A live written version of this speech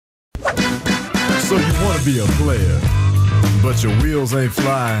So you want to be a player, but your wheels ain't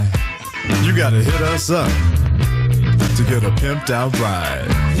flying. You gotta hit us up to get a pimped out ride.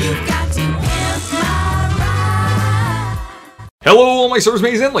 You've got to pimp my ride. Hello, all my service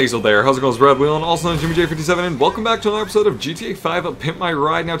mates and Lazel there. How's it going? It's Brad Whelan, also known as Jimmy J57, and welcome back to another episode of GTA 5 of Pimp My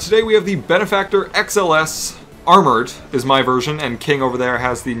Ride. Now, today we have the Benefactor XLS Armored is my version, and King over there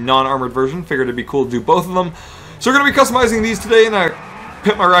has the non-armored version. Figured it'd be cool to do both of them. So we're going to be customizing these today in a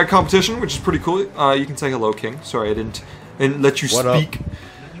Pimp My Ride competition, which is pretty cool. You can say hello, King. Sorry, I didn't let you speak.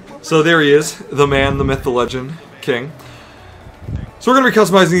 So there he is, the man, the myth, the legend, King. So we're going to be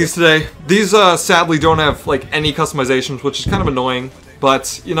customizing these today. These sadly don't have like any customizations, which is kind of annoying.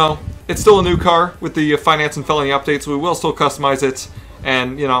 But, you know, it's still a new car with the Finance and Felony updates. We will still customize it.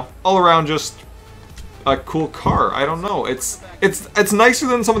 And, you know, all around just a cool car. I don't know. It's nicer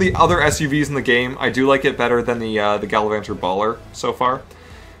than some of the other SUVs in the game. I do like it better than the Gallivanter Baller so far.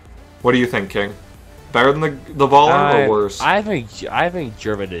 What do you think, King? Better than the Baller or worse? I haven't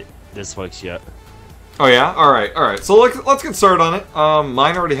driven it this much yet. Oh yeah? Alright, alright. So let's get started on it.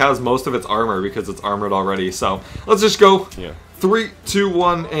 Mine already has most of its armor because it's armored already, so let's just go 3, 2,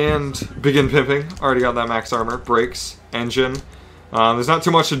 1, and begin pimping. Already got that max armor. Brakes, engine. There's not too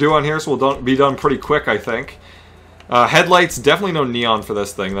much to do on here, so we'll be done pretty quick, I think. Headlights, definitely no neon for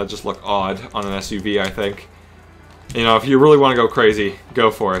this thing. That just look odd on an SUV, I think. You know, if you really want to go crazy, go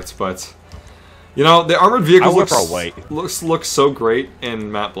for it, but... You know, the armored vehicles looks so great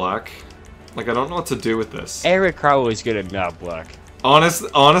in matte black. Like, I don't know what to do with this. Every car was good at matte black.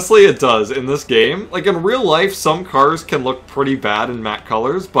 Honestly, it does in this game. Like, in real life, some cars can look pretty bad in matte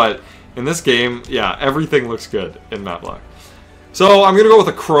colors, but in this game, yeah, everything looks good in matte black. So, I'm gonna go with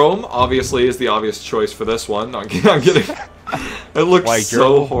a chrome, obviously, is the obvious choice for this one. No, I'm kidding. It looks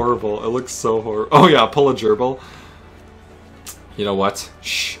so horrible. It looks so horrible. Oh yeah, pull a gerbil. You know what?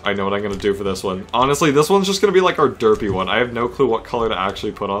 Shh, I know what I'm going to do for this one. Honestly, this one's just going to be like our derpy one. I have no clue what color to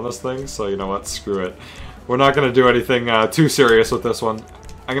actually put on this thing, so you know what? Screw it. We're not going to do anything too serious with this one.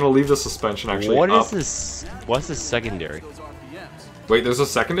 I'm going to leave the suspension actually up. What is this? What's the secondary? Wait, there's a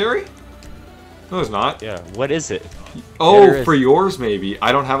secondary? No, there's not. Yeah, what is it? Oh, for yours maybe.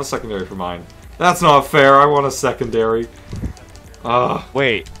 I don't have a secondary for mine. That's not fair. I want a secondary.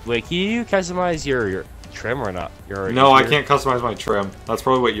 Wait, can you customize your trim or not? No, I can't customize my trim. That's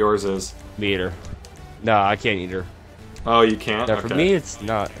probably what yours is. Me either. No, I can't either. Oh, you can't? No, okay. For me, it's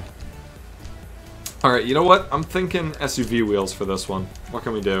not. Alright, you know what? I'm thinking SUV wheels for this one. What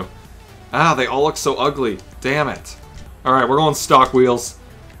can we do? Ah, they all look so ugly. Damn it. Alright, we're going stock wheels.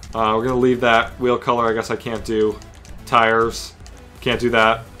 We're going to leave that wheel color. I guess I can't do tires. Can't do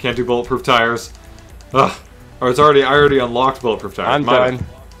that. Can't do bulletproof tires. Ugh. Oh, I already unlocked bulletproof tires. I'm done.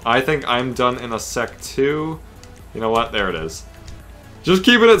 I think I'm done in a sec too. You know what? There it is. Just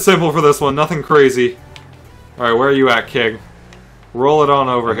keeping it simple for this one. Nothing crazy. Alright, where are you at, King? Roll it on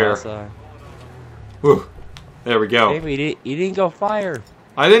over here. Whew. There we go. Maybe you didn't go fire.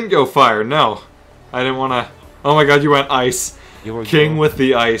 I didn't go fire, no. I didn't want to... Oh my god, you went ice. King with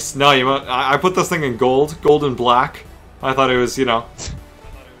the ice. No, I put this thing in gold. Gold and black. I thought it was, you know...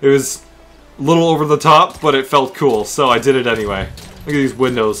 It was a little over the top, but it felt cool, so I did it anyway. Look at these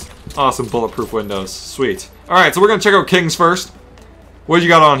windows. Awesome bulletproof windows. Sweet. Alright, so we're going to check out King's first. What you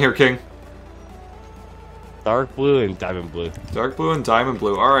got on here, King? Dark blue and diamond blue. Dark blue and diamond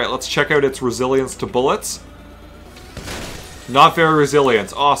blue. Alright, let's check out its resilience to bullets. Not very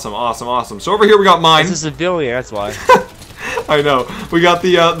resilient. Awesome, awesome, awesome. So over here we got mine. It's a civilian, that's why. I know. We got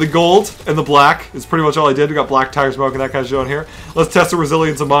the gold and the black. Is pretty much all I did. We got black tire smoke and that kind of shit on here. Let's test the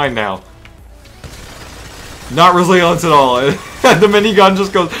resilience of mine now. Not resilient at all. The minigun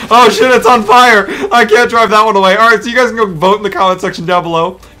just goes, oh shit, it's on fire! I can't drive that one away. Alright, so you guys can go vote in the comment section down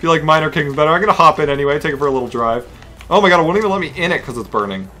below if you like mine or King's better. I'm gonna hop in anyway, take it for a little drive. Oh my god, it won't even let me in it because it's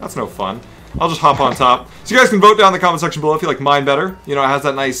burning. That's no fun. I'll just hop on top. So you guys can vote down in the comment section below if you like mine better. You know, it has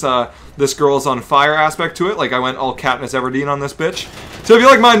that nice, this girl's on fire aspect to it. Like, I went all Katniss Everdeen on this bitch. So if you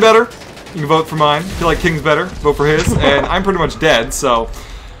like mine better, you can vote for mine. If you like King's better, vote for his. And I'm pretty much dead, so...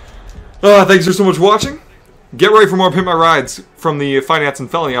 thanks so much for watching. Get ready for more Pimp My Rides from the Finance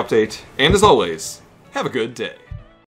and Felony update. And as always, have a good day.